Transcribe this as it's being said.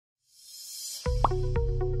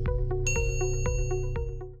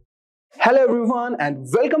Hello everyone and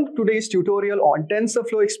welcome to today's tutorial on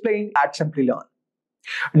TensorFlow explained at Simplilearn.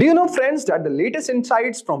 Do you know, friends, that the latest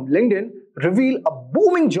insights from LinkedIn reveal a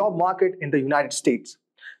booming job market in the United States,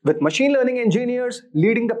 with machine learning engineers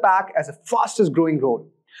leading the pack as the fastest growing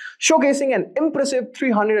role, showcasing an impressive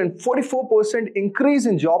 344% increase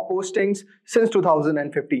in job postings since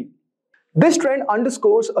 2015. This trend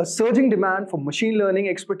underscores a surging demand for machine learning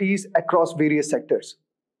expertise across various sectors.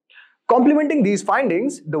 Complementing these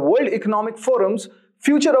findings, the World Economic Forum's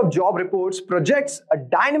Future of Job reports projects a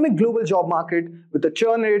dynamic global job market with a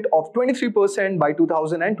churn rate of 23% by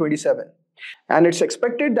 2027. And it's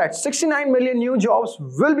expected that 69 million new jobs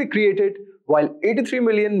will be created while 83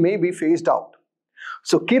 million may be phased out.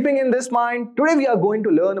 So keeping in this mind, today we are going to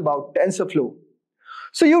learn about TensorFlow.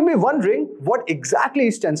 So you'll be wondering, what exactly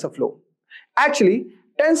is TensorFlow? Actually,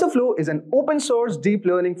 TensorFlow is an open source deep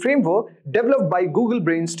learning framework developed by Google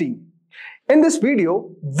Brain's team. In this video,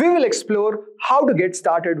 we will explore how to get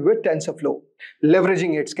started with TensorFlow,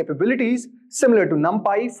 leveraging its capabilities similar to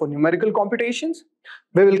NumPy for numerical computations.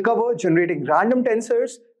 We will cover generating random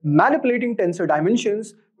tensors, manipulating tensor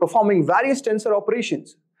dimensions, performing various tensor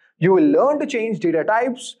operations. You will learn to change data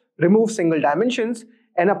types, remove single dimensions,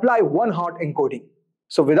 and apply one hot encoding.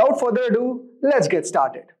 So without further ado, let's get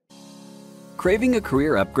started. Craving a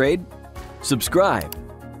career upgrade? Subscribe,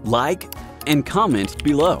 like, and comment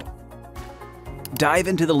below. Dive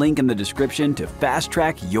into the link in the description to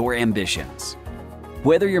fast-track your ambitions.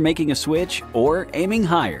 Whether you're making a switch or aiming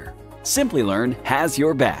higher, Simplilearn has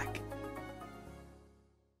your back.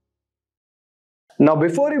 Now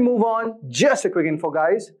before we move on, just a quick info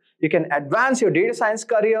guys. You can advance your data science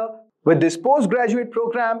career with this postgraduate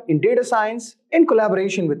program in data science in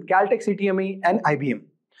collaboration with Caltech CTME and IBM.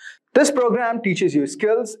 This program teaches you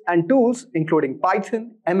skills and tools including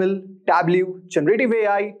Python, ML, Tableau, Generative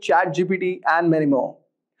AI, ChatGPT, and many more.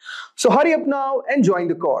 So hurry up now and join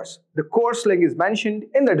the course. The course link is mentioned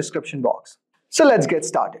in the description box. So let's get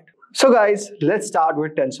started. So guys, let's start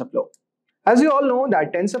with TensorFlow. As you all know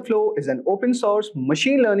that TensorFlow is an open source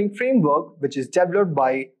machine learning framework which is developed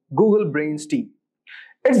by Google Brain's team.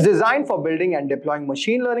 It's designed for building and deploying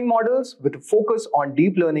machine learning models with a focus on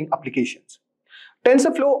deep learning applications.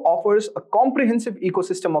 TensorFlow offers a comprehensive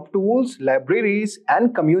ecosystem of tools, libraries,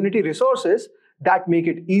 and community resources that make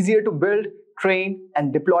it easier to build, train,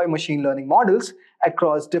 and deploy machine learning models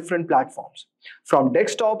across different platforms, from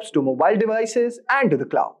desktops to mobile devices and to the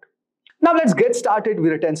cloud. Now let's get started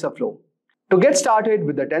with the TensorFlow. To get started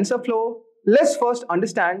with the TensorFlow, let's first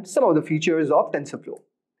understand some of the features of TensorFlow.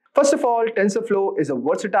 First of all, TensorFlow is a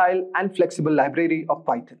versatile and flexible library of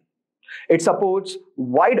Python. It supports a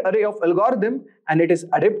wide array of algorithms and it is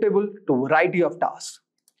adaptable to a variety of tasks.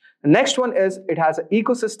 The next one is it has an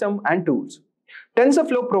ecosystem and tools.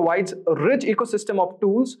 TensorFlow provides a rich ecosystem of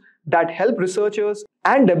tools that help researchers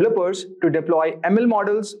and developers to deploy ML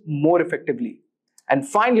models more effectively. And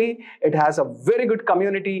finally, it has a very good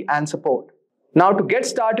community and support. Now to get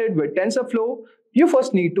started with TensorFlow, you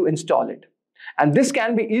first need to install it. And this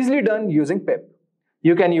can be easily done using pip.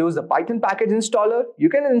 You can use the Python package installer. You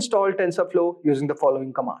can install TensorFlow using the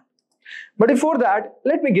following command. But before that,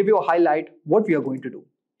 let me give you a highlight what we are going to do.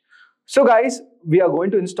 So guys, we are going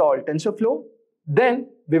to install TensorFlow. Then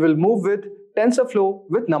we will move with TensorFlow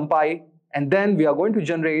with NumPy. And then we are going to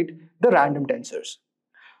generate the random tensors.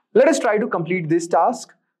 Let us try to complete this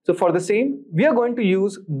task. So for the same, we are going to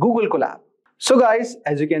use Google Colab. So guys,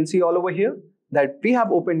 as you can see all over here, that we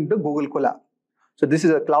have opened the Google Colab. So this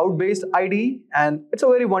is a cloud-based IDE and it's a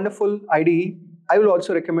very wonderful IDE. I will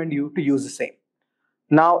also recommend you to use the same.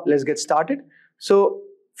 Now let's get started. So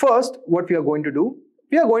first, what we are going to do,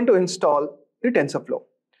 we are going to install the TensorFlow.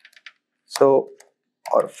 So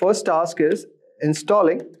our first task is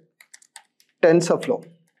installing TensorFlow.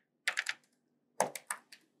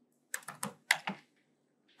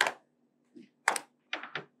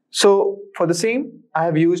 So for the same, I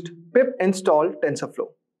have used pip install TensorFlow.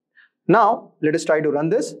 Now, let us try to run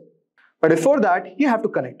this. But before that, you have to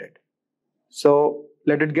connect it. So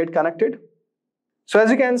let it get connected. So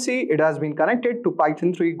as you can see, it has been connected to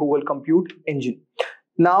Python 3 Google Compute Engine.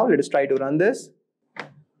 Now, let us try to run this.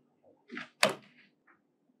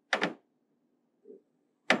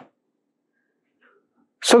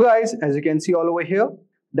 So guys, as you can see all over here,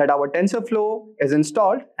 that our TensorFlow is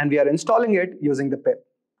installed and we are installing it using the pip.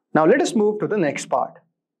 Now let us move to the next part.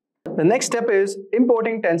 The next step is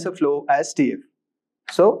importing TensorFlow as TF.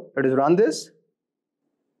 So let us run this.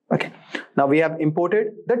 Okay, now we have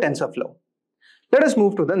imported the TensorFlow. Let us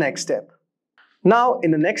move to the next step. Now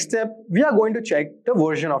in the next step, we are going to check the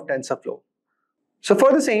version of TensorFlow. So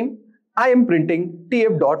for the same, I am printing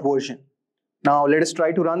tf.version. Now let us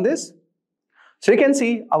try to run this. So you can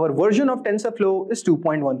see our version of TensorFlow is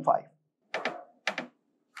 2.15.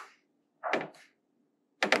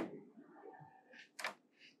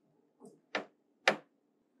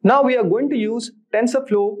 Now we are going to use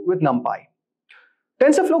TensorFlow with NumPy.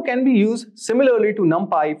 TensorFlow can be used similarly to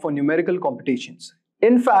NumPy for numerical computations.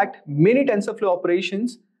 In fact, many TensorFlow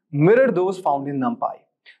operations mirror those found in NumPy,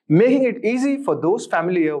 making it easy for those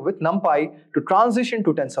familiar with NumPy to transition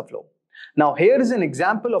to TensorFlow. Now here is an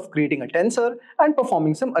example of creating a tensor and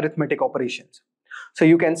performing some arithmetic operations. So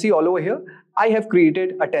you can see all over here, I have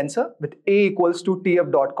created a tensor with a equals to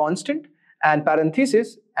tf.constant and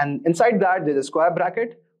parenthesis, and inside that there's a square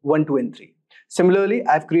bracket 1, 2 and 3. Similarly,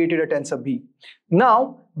 I've created a tensor b.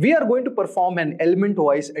 Now we are going to perform an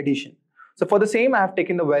element-wise addition. So for the same, I have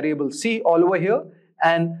taken the variable c all over here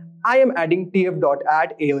and I am adding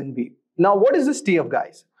tf.add a and b. Now what is this tf,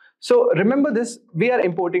 guys? So remember this, we are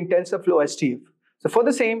importing TensorFlow as tf. So for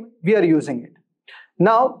the same, we are using it.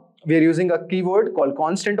 Now we are using a keyword called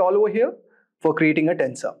constant all over here for creating a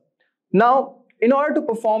tensor. Now in order to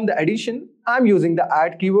perform the addition, I'm using the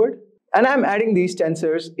add keyword and I'm adding these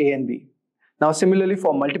tensors a and b. Now similarly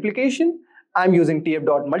for multiplication, I'm using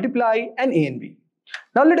tf.multiply and a and b.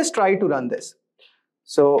 Now let us try to run this.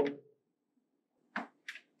 So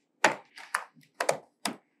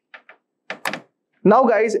now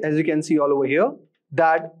guys, as you can see all over here,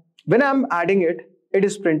 that when I'm adding it, it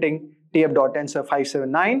is printing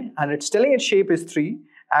tf.tensor579 and it's telling its shape is 3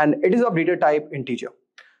 and it is of data type integer.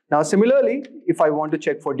 Now similarly, if I want to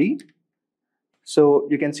check for d, so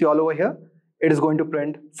you can see all over here, it is going to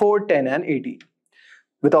print 4, 10 and 80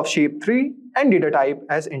 with of shape 3 and data type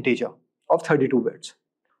as integer of 32 bits.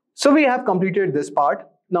 So we have completed this part.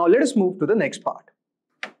 Now let us move to the next part.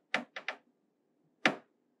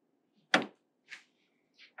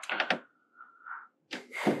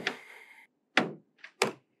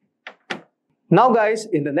 Now guys,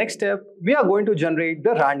 in the next step, we are going to generate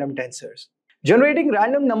the random tensors. Generating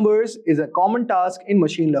random numbers is a common task in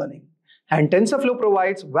machine learning, and TensorFlow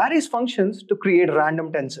provides various functions to create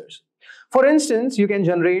random tensors. For instance, you can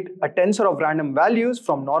generate a tensor of random values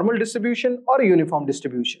from normal distribution or a uniform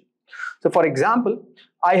distribution. So for example,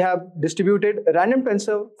 I have distributed a random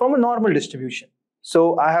tensor from a normal distribution.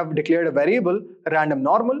 So I have declared a variable random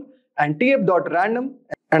normal and tf.random,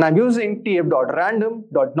 and I'm using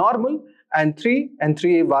tf.random.normal and 3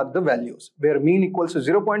 are the values where mean equals to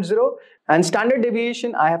 0.0 and standard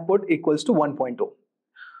deviation I have put equals to 1.0.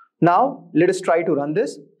 Now let us try to run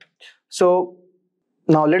this. So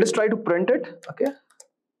now let us try to print it. Okay,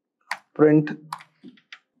 print.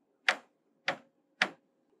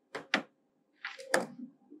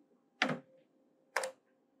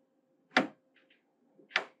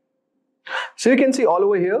 So you can see all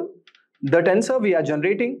over here, the tensor we are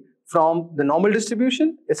generating from the normal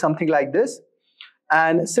distribution is something like this.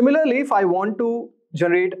 And similarly, if I want to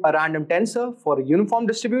generate a random tensor for a uniform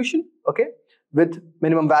distribution, okay, with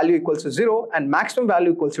minimum value equals to 0 and maximum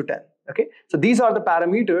value equals to 10. Okay, so these are the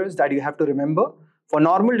parameters that you have to remember. For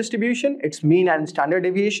normal distribution, it's mean and standard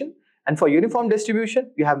deviation. And for uniform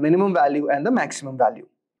distribution, you have minimum value and the maximum value.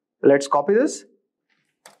 Let's copy this.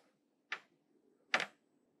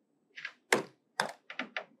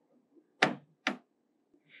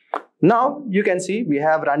 Now you can see we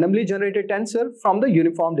have randomly generated tensor from the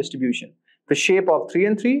uniform distribution. The shape of 3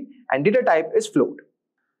 and 3 and data type is float.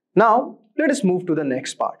 Now let us move to the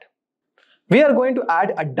next part. We are going to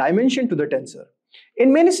add a dimension to the tensor.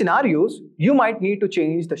 In many scenarios, you might need to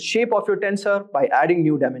change the shape of your tensor by adding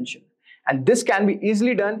new dimension. And this can be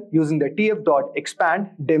easily done using the tf.expand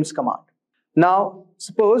dims command. Now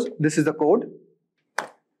suppose this is the code.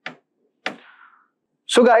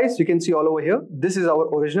 So guys, you can see all over here, this is our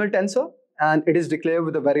original tensor and it is declared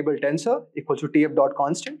with a variable tensor equals to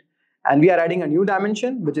tf.constant, and we are adding a new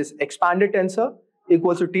dimension which is expanded tensor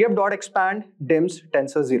equals to tf.expand dims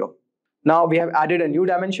tensor 0. Now we have added a new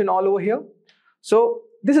dimension all over here. So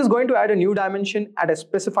this is going to add a new dimension at a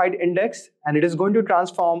specified index and it is going to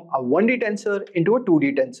transform a 1D tensor into a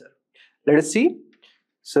 2D tensor. Let us see.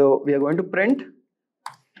 So we are going to print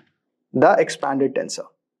the expanded tensor.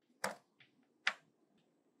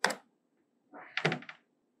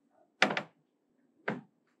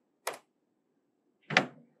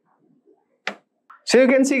 So you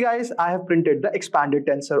can see guys, I have printed the expanded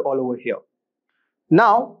tensor all over here.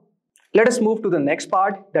 Now let us move to the next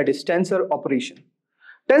part, that is tensor operation.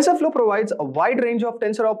 TensorFlow provides a wide range of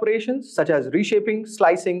tensor operations such as reshaping,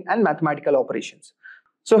 slicing and mathematical operations.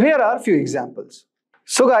 So here are a few examples.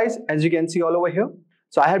 So guys, as you can see all over here,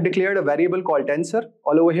 so I have declared a variable called tensor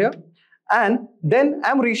all over here And then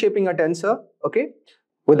I'm reshaping a tensor, okay,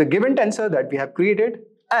 with the given tensor that we have created,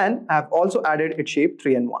 and I've also added its shape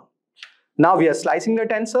 3 and 1. Now we are slicing the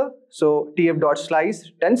tensor, so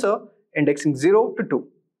tf.slice tensor indexing 0 to 2.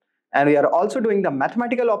 And we are also doing the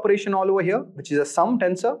mathematical operation all over here, which is a sum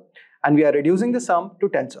tensor, and we are reducing the sum to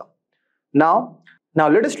tensor. Now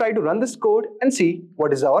let us try to run this code and see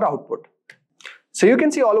what is our output. So you can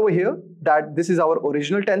see all over here that this is our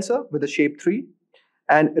original tensor with the shape 3,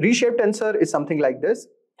 and reshaped tensor is something like this.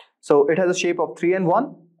 So it has a shape of 3 and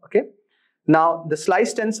 1, okay. Now the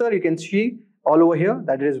sliced tensor, you can see all over here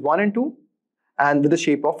that it is 1 and 2 and with the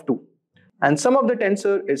shape of 2. And sum of the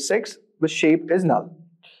tensor is 6, with shape is null.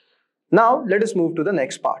 Now let us move to the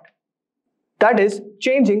next part. That is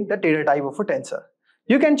changing the data type of a tensor.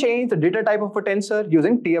 You can change the data type of a tensor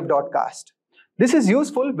using tf.cast. This is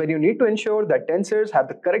useful when you need to ensure that tensors have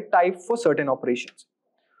the correct type for certain operations.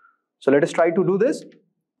 So let us try to do this.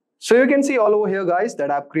 So you can see all over here, guys,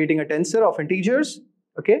 that I'm creating a tensor of integers,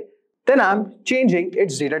 okay. Then I'm changing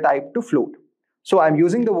its data type to float. So I'm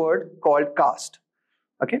using the word called cast,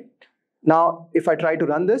 okay. Now if I try to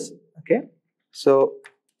run this, okay, so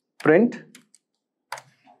print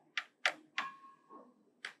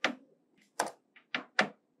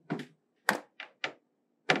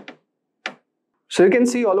so you can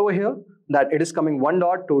see all over here that it is coming 1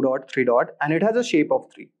 dot, 2 dot, 3 dot, and it has a shape of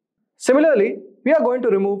 3. Similarly, we are going to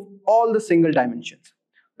remove all the single dimensions.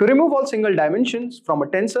 To remove all single dimensions from a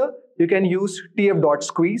tensor, you can use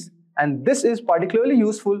tf.squeeze, and this is particularly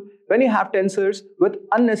useful when you have tensors with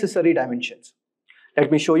unnecessary dimensions.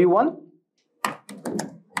 Let me show you one.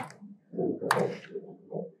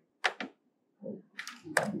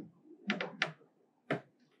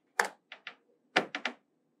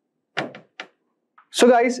 So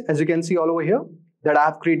guys, as you can see all over here that I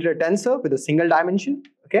have created a tensor with a single dimension,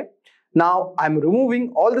 okay. Now I'm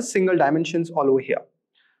removing all the single dimensions all over here.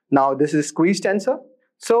 Now this is a squeeze tensor.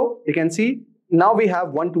 So you can see now we have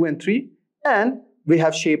 1, 2 and 3, and we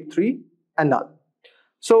have shape 3 and null.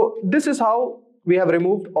 So this is how we have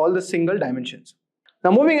removed all the single dimensions.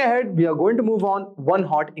 Now moving ahead, we are going to move on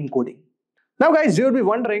one-hot encoding. Now guys, you will be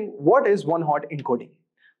wondering, what is one-hot encoding?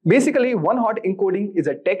 Basically, one-hot encoding is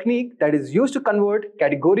a technique that is used to convert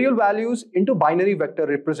categorical values into binary vector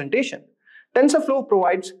representation. TensorFlow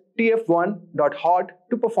provides tf1.hot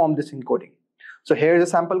to perform this encoding. So here is a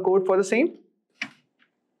sample code for the same.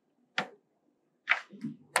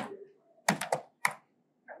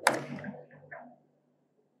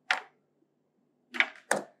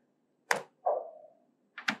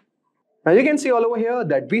 Now you can see all over here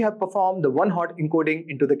that we have performed the one-hot encoding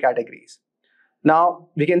into the categories. Now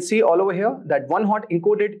we can see all over here that one-hot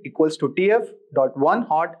encoded equals to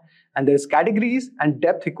tf.1hot, and there is categories and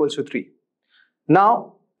depth equals to 3.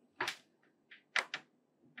 Now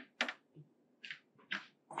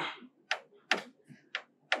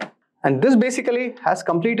and this basically has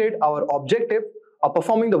completed our objective of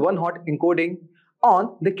performing the one-hot encoding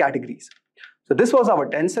on the categories. So this was our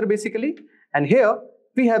tensor basically, and here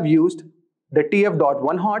we have used the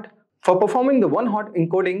tf.1hot for performing the one-hot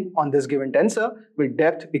encoding on this given tensor with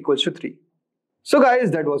depth equals to 3. So guys,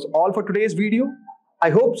 that was all for today's video. I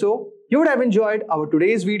hope so. You would have enjoyed our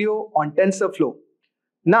today's video on TensorFlow.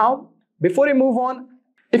 Now, before we move on,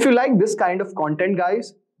 if you like this kind of content,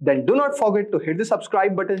 guys, then do not forget to hit the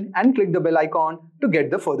subscribe button and click the bell icon to get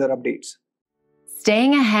the further updates.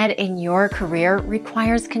 Staying ahead in your career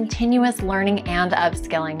requires continuous learning and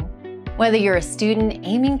upskilling. Whether you're a student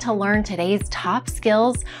aiming to learn today's top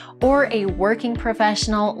skills or a working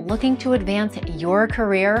professional looking to advance your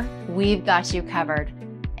career, we've got you covered.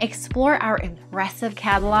 Explore our impressive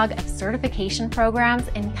catalog of certification programs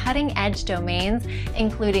in cutting-edge domains,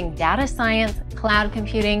 including data science, cloud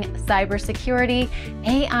computing, cybersecurity,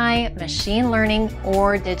 AI, machine learning,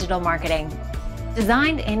 or digital marketing.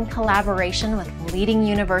 Designed in collaboration with leading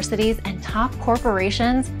universities and top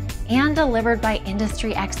corporations, and delivered by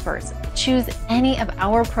industry experts, choose any of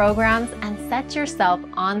our programs and set yourself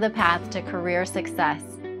on the path to career success.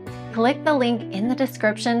 Click the link in the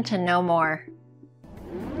description to know more.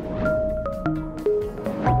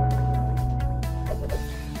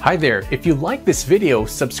 Hi there, if you like this video,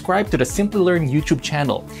 subscribe to the Simplilearn YouTube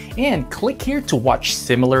channel and click here to watch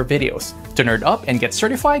similar videos. To nerd up and get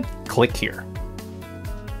certified, click here.